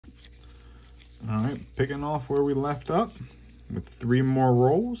All right, picking off where we left up with 3 more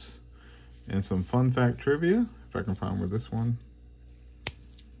rolls and some fun fact trivia, if I can find where this one.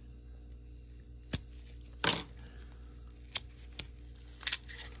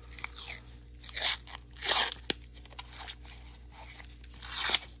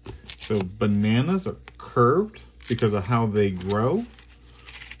 So bananas are curved because of how they grow,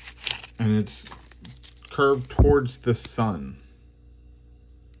 and it's curved towards the sun.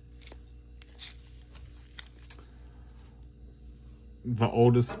 The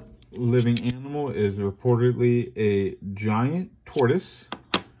oldest living animal is reportedly a giant tortoise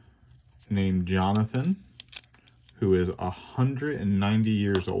named Jonathan, who is 190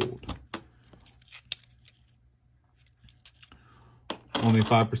 years old. Only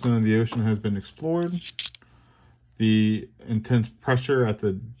 5% of the ocean has been explored. The intense pressure at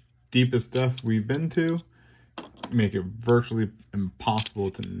the deepest depths we've been to make it virtually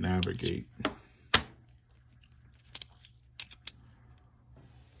impossible to navigate.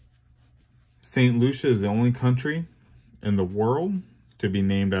 St. Lucia is the only country in the world to be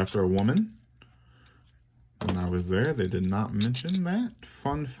named after a woman. When I was there, they did not mention that.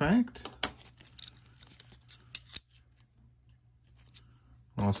 Fun fact.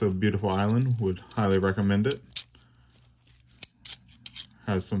 Also a beautiful island, would highly recommend it.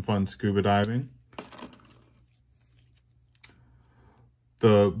 Has some fun scuba diving.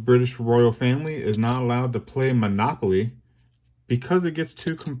 The British royal family is not allowed to play Monopoly because it gets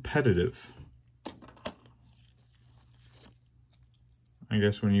too competitive. I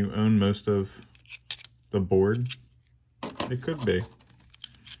guess when you own most of the board, it could be.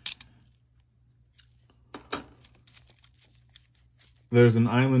 There's an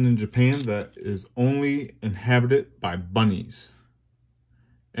island in Japan that is only inhabited by bunnies.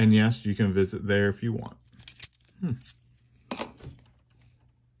 And yes, you can visit there if you want.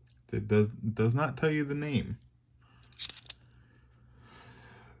 It does not tell you the name.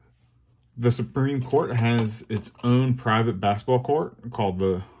 The Supreme Court has its own private basketball court called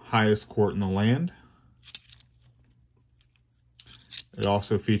the highest court in the land. It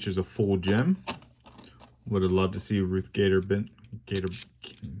also features a full gym. Would have loved to see Ruth Bader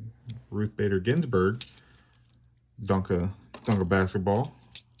Ginsburg dunk a basketball.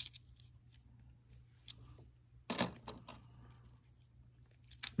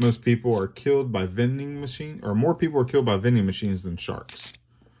 Most people are killed by vending machines, or more people are killed by vending machines than sharks.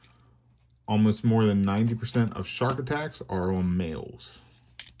 Almost more than 90% of shark attacks are on males.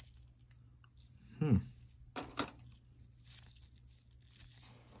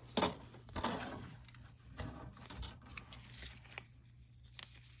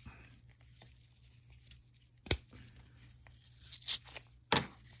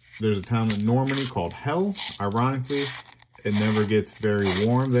 There's a town in Normandy called Hell. Ironically, it never gets very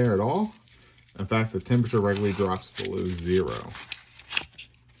warm there at all. In fact, the temperature regularly drops below 0.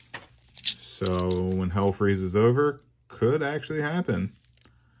 So when hell freezes over, could actually happen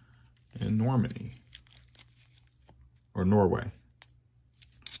in Normandy or Norway.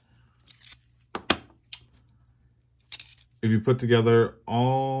 If you put together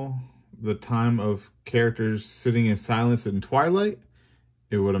all the time of characters sitting in silence in Twilight,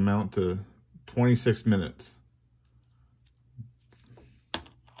 it would amount to 26 minutes.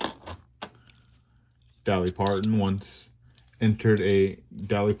 Dolly Parton once entered a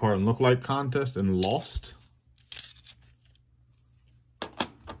Dolly Parton lookalike contest and lost.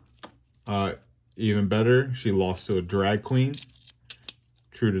 Even better, she lost to a drag queen.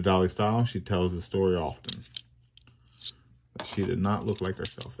 True to Dolly style, she tells the story often. But she did not look like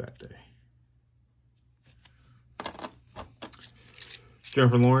herself that day.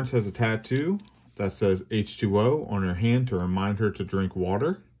 Jennifer Lawrence has a tattoo that says H2O on her hand to remind her to drink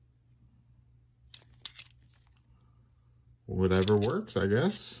water. Whatever works, I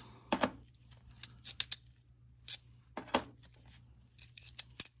guess.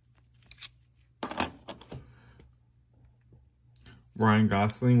 Ryan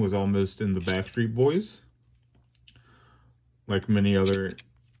Gosling was almost in the Backstreet Boys. Like many other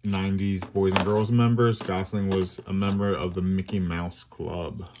 90s Boys and Girls members, Gosling was a member of the Mickey Mouse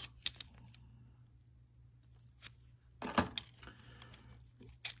Club.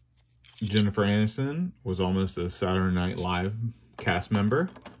 Jennifer Aniston was almost a Saturday Night Live cast member.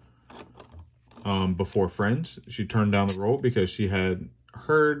 Before Friends, she turned down the role because she had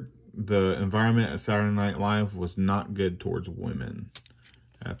heard the environment at Saturday Night Live was not good towards women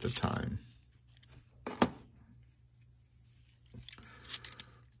at the time.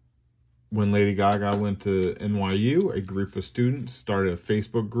 When Lady Gaga went to NYU, a group of students started a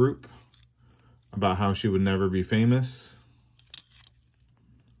Facebook group about how she would never be famous.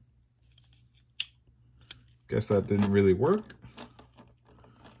 Guess that didn't really work.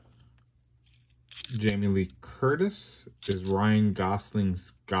 Jamie Lee Curtis is Ryan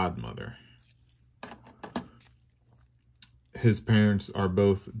Gosling's godmother. His parents are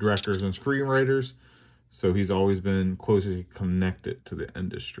both directors and screenwriters, so he's always been closely connected to the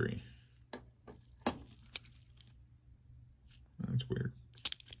industry. That's weird.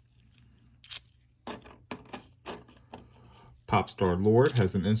 Pop star Lorde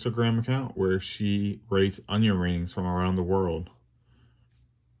has an Instagram account where she rates onion rings from around the world.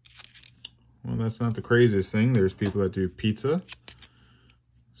 Well, that's not the craziest thing. There's people that do pizza.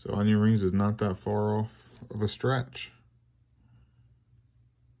 So onion rings is not that far off of a stretch.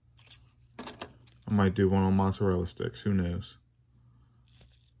 I might do one on mozzarella sticks. Who knows?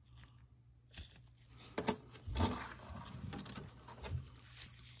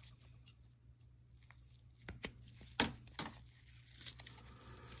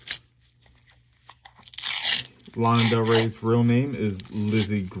 Lana Del Rey's real name is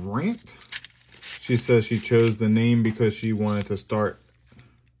Lizzie Grant. She says she chose the name because she wanted something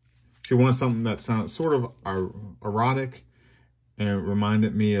that sounds sort of erotic, and it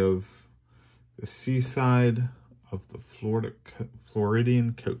reminded me of the seaside of the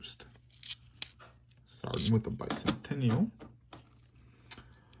Floridian coast. Starting with the bicentennial.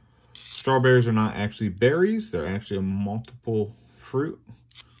 Strawberries are not actually berries. They're actually a multiple fruit,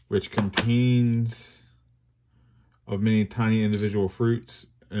 which contains of many tiny individual fruits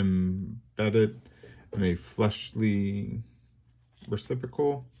embedded in a fleshly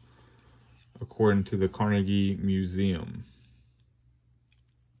reciprocal, according to the Carnegie Museum.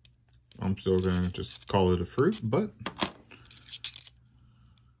 I'm still going to just call it a fruit, but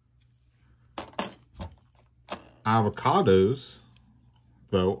avocados,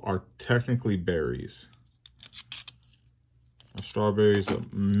 though, are technically berries. Strawberries are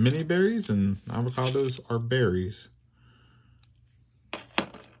mini berries and avocados are berries.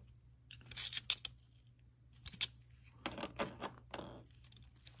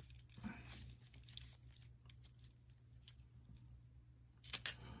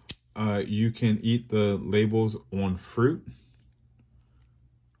 You can eat the labels on fruit.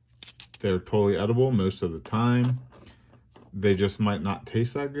 They're totally edible most of the time. They just might not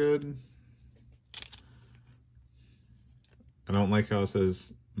taste that good. I don't like how it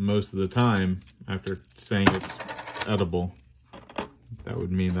says most of the time after saying it's edible. That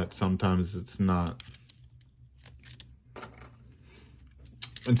would mean that sometimes it's not.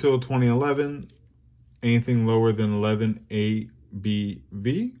 Until 2011, anything lower than 11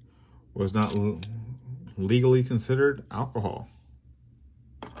 ABV was not legally considered alcohol.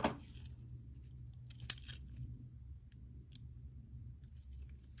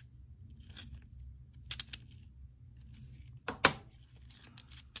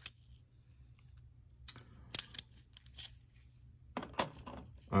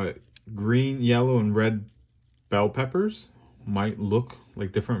 Green, yellow, and red bell peppers might look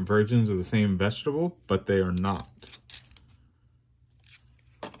like different versions of the same vegetable, but they are not.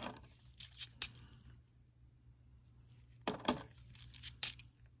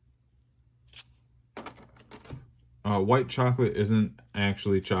 White chocolate isn't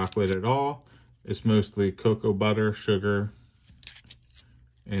actually chocolate at all. It's mostly cocoa butter, sugar,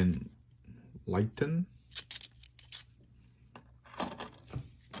 and lecithin.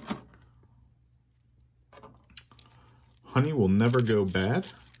 Honey will never go bad.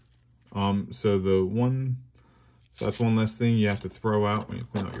 So that's one less thing you have to throw out when you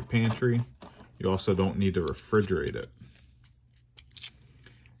clean out your pantry. You also don't need to refrigerate it.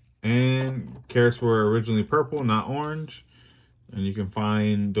 And carrots were originally purple, not orange. And you can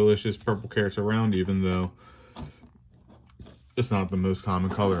find delicious purple carrots around, even though it's not the most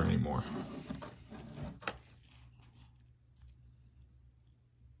common color anymore.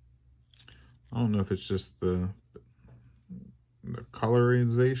 I don't know if it's just the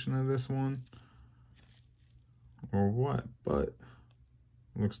colorization of this one or what, but it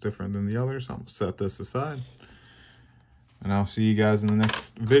looks different than the others. I'll set this aside. And I'll see you guys in the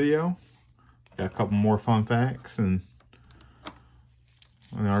next video. Got a couple more fun facts and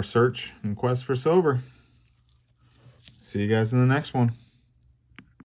on our search and quest for silver. See you guys in the next one.